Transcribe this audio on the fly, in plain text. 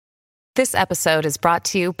This episode is brought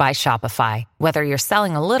to you by Shopify. Whether you're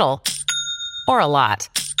selling a little or a lot,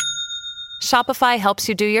 Shopify helps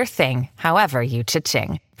you do your thing, however you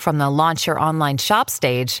cha-ching. From the launch your online shop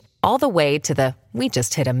stage, all the way to the we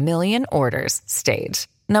just hit 1 million orders stage.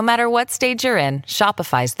 No matter what stage you're in,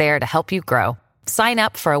 Shopify's there to help you grow. Sign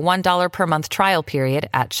up for a $1 per month trial period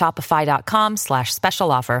at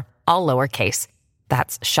shopify.com/special offer, all lowercase.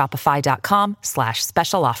 That's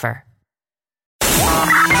shopify.com/special offer.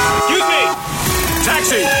 Excuse me!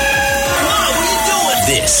 Taxi! Come on, what are you doing?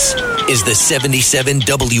 This is the 77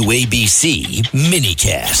 WABC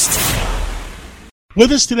minicast.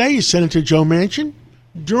 With us today is Senator Joe Manchin.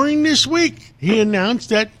 During this week, he announced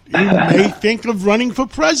that he may think of running for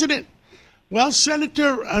president. Well,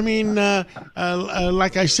 Senator,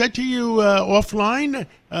 like I said to you offline,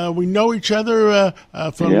 we know each other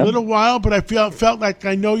for a little while, but I felt like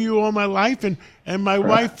I know you all my life, and my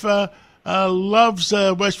wife loves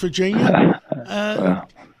West Virginia.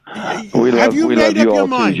 We love you all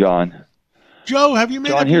too, John. Joe, have you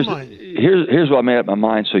made up your mind? Here's what I made up my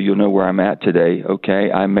mind, so you'll know where I'm at today.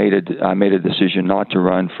 Okay, I made a decision not to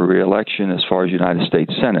run for re-election as far as United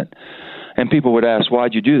States Senate. And people would ask,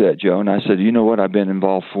 why'd you do that, Joe? And I said, you know what? I've been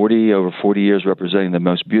involved over 40 years representing the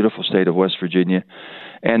most beautiful state of West Virginia,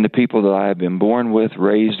 and the people that I have been born with,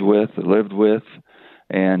 raised with, lived with,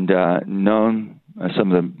 and known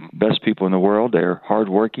some of the best people in the world. They're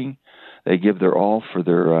hardworking. They give their all for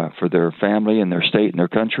their family and their state and their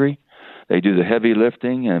country. They do the heavy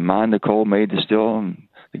lifting and mine the coal, made the steel, and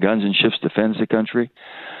the guns and ships defends the country.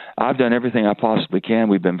 I've done everything I possibly can.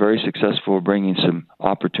 We've been very successful bringing some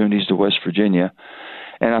opportunities to West Virginia.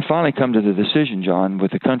 And I finally come to the decision, John,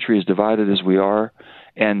 with the country as divided as we are,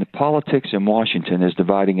 and the politics in Washington is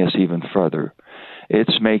dividing us even further.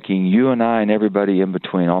 It's making you and I and everybody in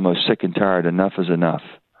between almost sick and tired. Enough is enough.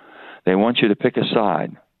 They want you to pick a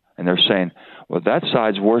side. And they're saying, well, that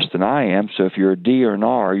side's worse than I am, so if you're a D or an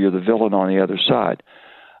R, you're the villain on the other side.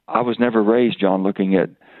 I was never raised, John, looking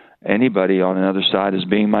at anybody on another side as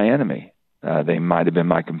being my enemy. They might have been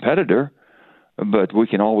my competitor, but we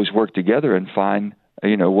can always work together and find,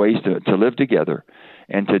 ways to live together.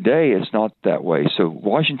 And today it's not that way. So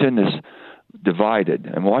Washington is divided,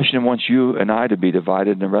 and Washington wants you and I to be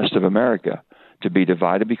divided and the rest of America to be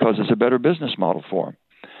divided because it's a better business model for them.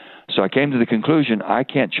 So I came to the conclusion I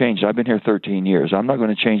can't change it. I've been here 13 years. I'm not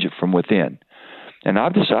going to change it from within. And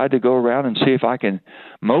I've decided to go around and see if I can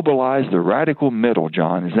mobilize the radical middle,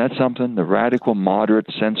 John. Is that something? The radical, moderate,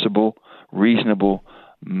 sensible, reasonable,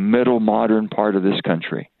 middle, modern part of this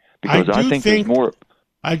country. Because I think there's more.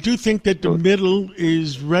 I do think that the middle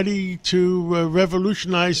is ready to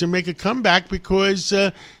revolutionize and make a comeback because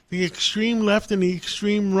the extreme left and the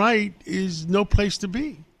extreme right is no place to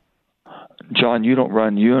be. John, you don't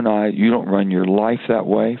run your life that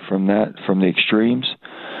way from the extremes.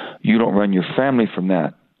 You don't run your family from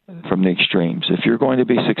the extremes. If you're going to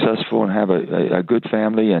be successful and have a good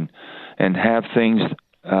family and have things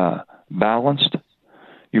balanced,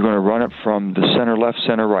 you're going to run it from the center left,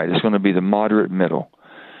 center right. It's going to be the moderate middle.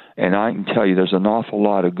 And I can tell you there's an awful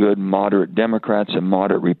lot of good moderate Democrats and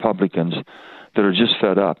moderate Republicans that are just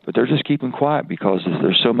fed up. But they're just keeping quiet because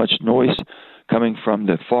there's so much noise coming from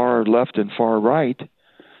the far left and far right.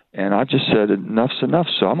 And I've just said enough's enough.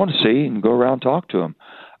 So I'm going to see and go around and talk to them.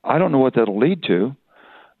 I don't know what that'll lead to.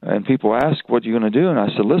 And people ask, what are you going to do? And I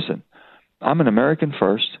said, listen, I'm an American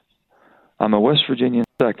first. I'm a West Virginian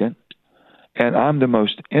second. And I'm the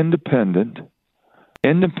most independent,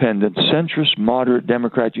 centrist, moderate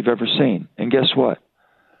Democrat you've ever seen. And guess what?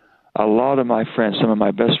 A lot of my friends, some of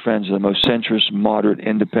my best friends, are the most centrist, moderate,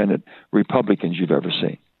 independent Republicans you've ever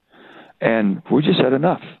seen. And we just had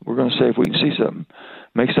enough. We're going to say if we can see something,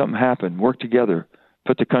 make something happen, work together,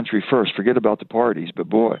 put the country first, forget about the parties. But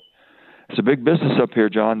boy, it's a big business up here,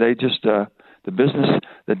 John. They just, the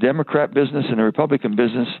Democrat business and the Republican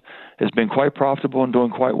business has been quite profitable and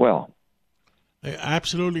doing quite well.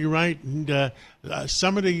 Absolutely right. And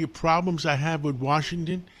some of the problems I have with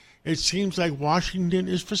Washington, it seems like Washington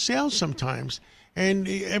is for sale sometimes. And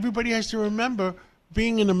everybody has to remember,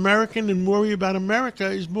 being an American and worry about America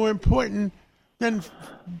is more important than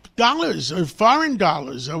dollars or foreign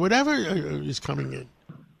dollars or whatever is coming in.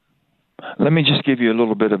 Let me just give you a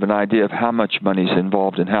little bit of an idea of how much money is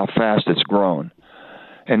involved and how fast it's grown.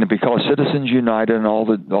 And because Citizens United and all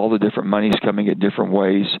the different monies coming at different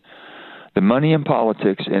ways, the money in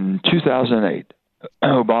politics in 2008,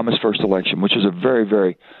 Obama's first election, which was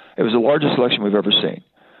it was the largest election we've ever seen,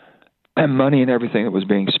 and money and everything that was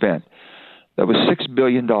being spent. That was $6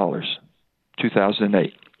 billion,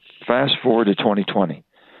 2008. Fast forward to 2020.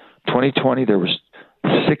 2020, there was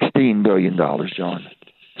 $16 billion, John.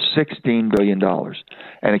 $16 billion.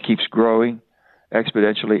 And it keeps growing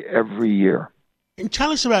exponentially every year. And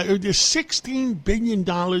tell us about the $16 billion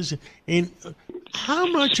in how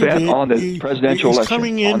much spent of it on the presidential is election,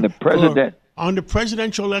 coming in on the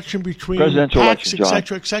presidential election between presidential PACs, election, et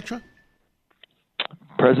cetera, et cetera?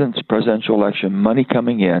 Presidential election, money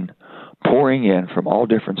coming in, pouring in from all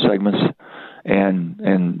different segments,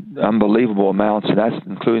 and unbelievable amounts, and that's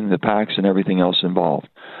including the PACs and everything else involved.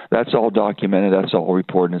 That's all documented, that's all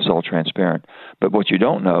reported, and it's all transparent. But what you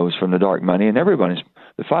don't know is from the dark money, and everybody's,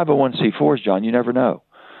 the 501c4s, John, you never know.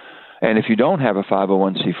 And if you don't have a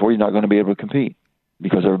 501c4, you're not going to be able to compete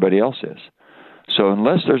because everybody else is. So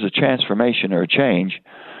unless there's a transformation or a change,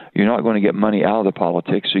 you're not going to get money out of the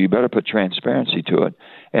politics, so you better put transparency to it.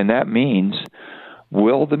 And that means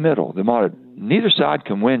will the middle, the moderate, neither side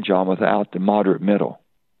can win, John, without the moderate middle.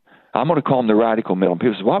 I'm going to call them the radical middle.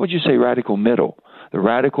 People say, why would you say radical middle? The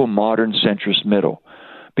radical, modern, centrist middle.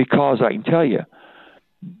 Because I can tell you,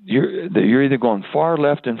 you're either going far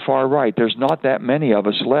left and far right. There's not that many of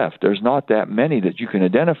us left. There's not that many that you can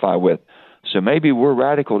identify with. So maybe we're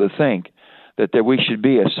radical to think that we should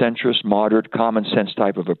be a centrist, moderate, common sense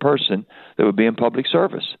type of a person that would be in public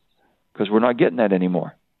service, because we're not getting that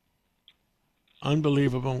anymore.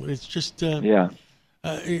 Unbelievable. It's just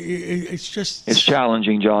it's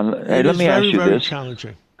challenging, John. Hey, let me ask you very this.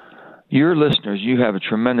 Challenging. Your listeners, you have a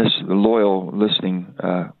tremendous loyal listening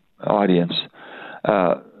audience.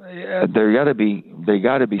 They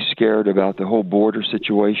got to be scared about the whole border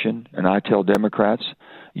situation. And I tell Democrats,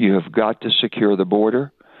 you have got to secure the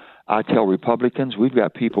border. I tell Republicans, we've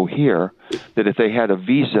got people here that if they had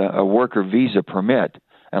a worker visa permit,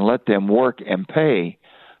 and let them work and pay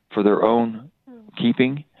for their own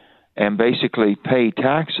keeping and basically pay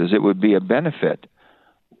taxes, it would be a benefit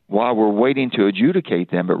while we're waiting to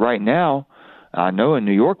adjudicate them. But right now, I know in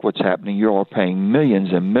New York what's happening. You're all paying millions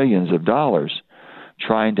and millions of dollars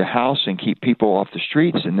trying to house and keep people off the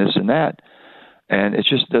streets and this and that. And it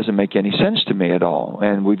just doesn't make any sense to me at all.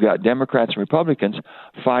 And we've got Democrats and Republicans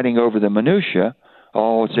fighting over the minutia.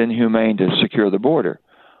 Oh, it's inhumane to secure the border.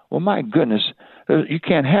 Well, my goodness, you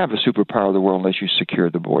can't have a superpower of the world unless you secure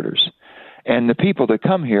the borders. And the people that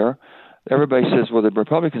come here, everybody says, well, the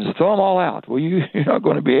Republicans, throw them all out. Well, you're not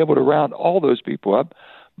going to be able to round all those people up,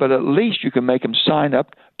 but at least you can make them sign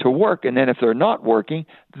up to work. And then if they're not working,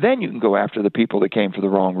 then you can go after the people that came for the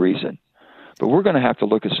wrong reason. But we're going to have to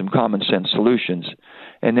look at some common sense solutions.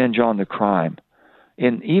 And then, John, the crime.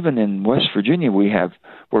 Even in West Virginia, we have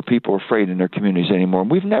where people are afraid in their communities anymore.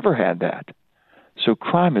 And we've never had that. So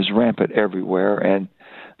crime is rampant everywhere. And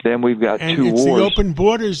then we've got two wars. And it's the open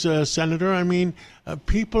borders, Senator. I mean,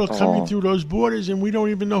 people are coming through those borders, and we don't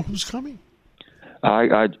even know who's coming.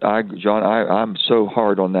 John, I'm so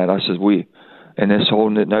hard on that. I said and this whole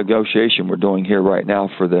negotiation we're doing here right now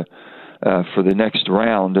for the next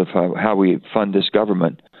round of how we fund this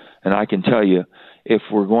government. And I can tell you, if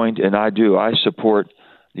we're going to, and I support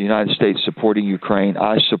the United States supporting Ukraine.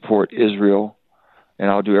 I support Israel, and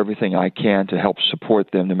I'll do everything I can to help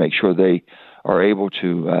support them to make sure they are able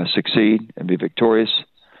to succeed and be victorious.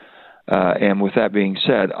 And with that being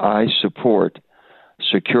said, I support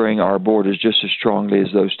securing our borders just as strongly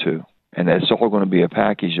as those two. And that's all going to be a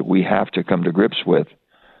package that we have to come to grips with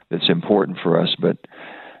that's important for us. But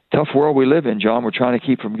tough world we live in, John. We're trying to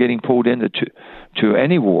keep from getting pulled into to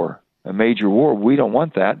any war, a major war. We don't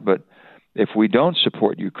want that. But if we don't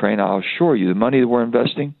support Ukraine, I'll assure you the money that we're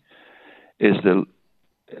investing is the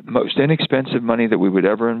most inexpensive money that we would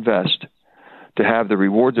ever invest to have the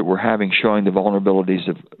rewards that we're having showing the vulnerabilities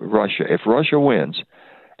of Russia. If Russia wins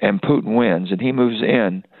and Putin wins and he moves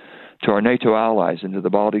in to our NATO allies, into the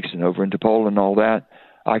Baltics and over into Poland and all that,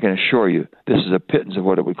 I can assure you this is a pittance of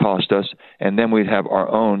what it would cost us, and then we'd have our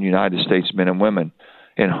own United States men and women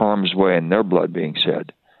in harm's way and their blood being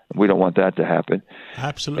shed. We don't want that to happen.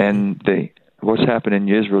 Absolutely. And what's happened in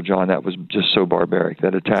Israel, John, that was just so barbaric,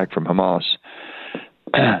 that attack from Hamas.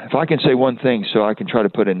 If I can say one thing so I can try to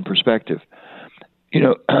put it in perspective,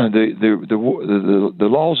 the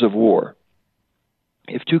laws of war,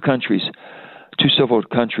 if two civil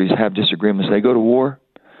countries have disagreements, they go to war,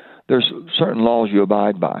 there's certain laws you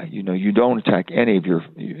abide by. You don't attack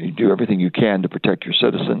you do everything you can to protect your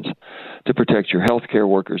citizens, to protect your healthcare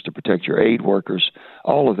workers, to protect your aid workers,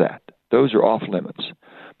 all of that. Those are off limits.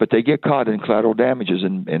 But they get caught in collateral damages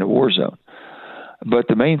in a war zone. But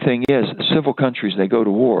the main thing is, civil countries, they go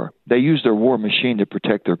to war. They use their war machine to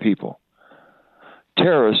protect their people.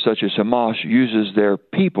 Terrorists such as Hamas uses their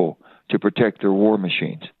people to protect their war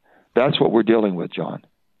machines. That's what we're dealing with, John.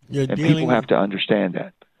 And people have to understand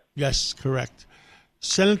that. Yes, correct.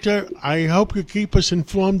 Senator, I hope you keep us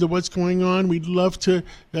informed of what's going on. We'd love to.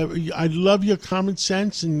 I love your common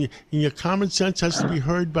sense, and your common sense has to be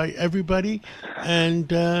heard by everybody. And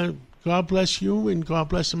God bless you, and God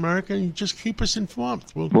bless America, and just keep us informed.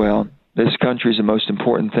 Well, this country is the most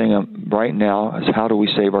important thing right now. Is how do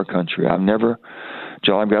we save our country? John,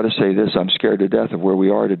 I've got to say this: I'm scared to death of where we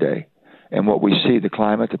are today, and what we see, the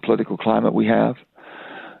climate, the political climate we have.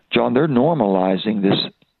 John, they're normalizing this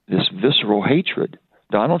visceral hatred.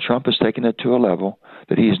 Donald Trump has taken it to a level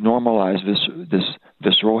that he's normalized this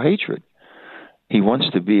visceral hatred. He wants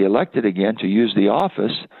to be elected again to use the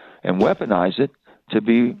office and weaponize it to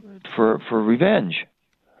be for revenge.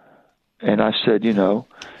 And I've said,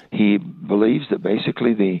 he believes that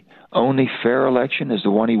basically the only fair election is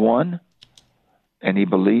the one he won, and he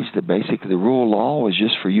believes that basically the rule of law is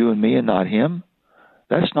just for you and me and not him.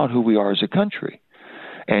 That's not who we are as a country.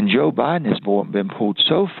 And Joe Biden has been pulled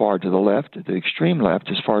so far to the left, the extreme left,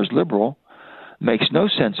 as far as liberal, makes no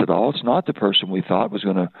sense at all. It's not the person we thought was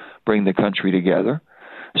going to bring the country together.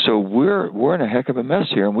 So we're in a heck of a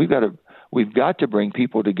mess here, and we've got to bring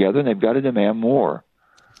people together, and they've got to demand more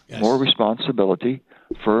responsibility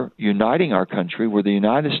for uniting our country. We're the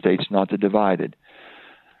United States, not the divided.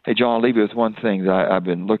 Hey, John, I'll leave you with one thing that I've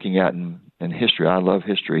been looking at in history. I love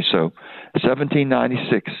history. So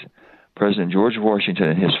 1796, President George Washington,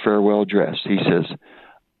 in his farewell address, he says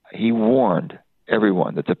he warned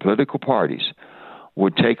everyone that the political parties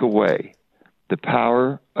would take away the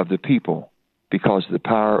power of the people because the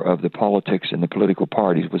power of the politics and the political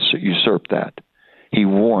parties would usurp that. He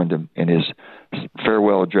warned them in his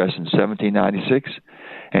farewell address in 1796,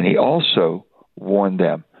 and he also warned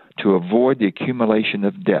them to avoid the accumulation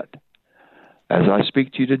of debt. As I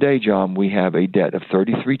speak to you today, John, we have a debt of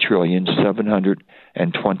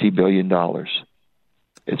 $33,720 billion.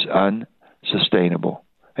 It's unsustainable,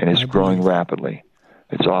 and it's growing rapidly.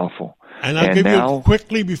 It's awful. And I'll give you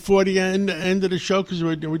quickly before the end of the show, because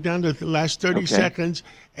we're down to the last 30 seconds,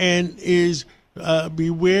 and is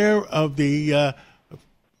beware of the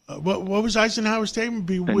what was Eisenhower's statement?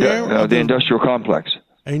 Beware of the industrial complex.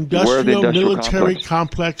 Industrial military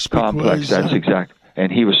complex. That's exact. And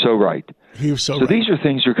he was so right. So these are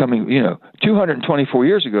things that are coming, 224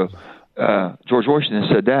 years ago, George Washington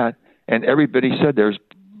said that, and everybody said is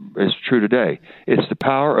true today. It's the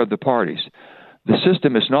power of the parties. The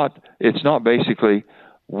system it's not basically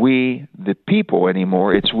we the people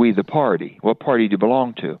anymore, it's we the party. What party do you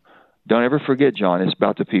belong to? Don't ever forget, John, it's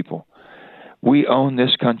about the people. We own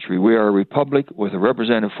this country. We are a republic with a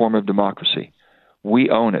representative form of democracy. We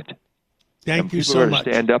own it. Thank you so much. People are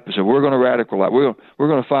to stand up and say, we're going to radicalize. We're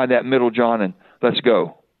going to find that middle, John, and let's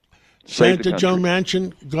go. Senator Joe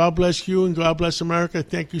Manchin, God bless you and God bless America.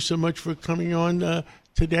 Thank you so much for coming on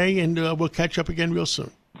today, and we'll catch up again real soon.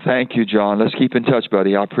 Thank you, John. Let's keep in touch,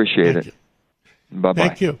 buddy. I appreciate it. Bye-bye.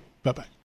 Thank you. Bye-bye.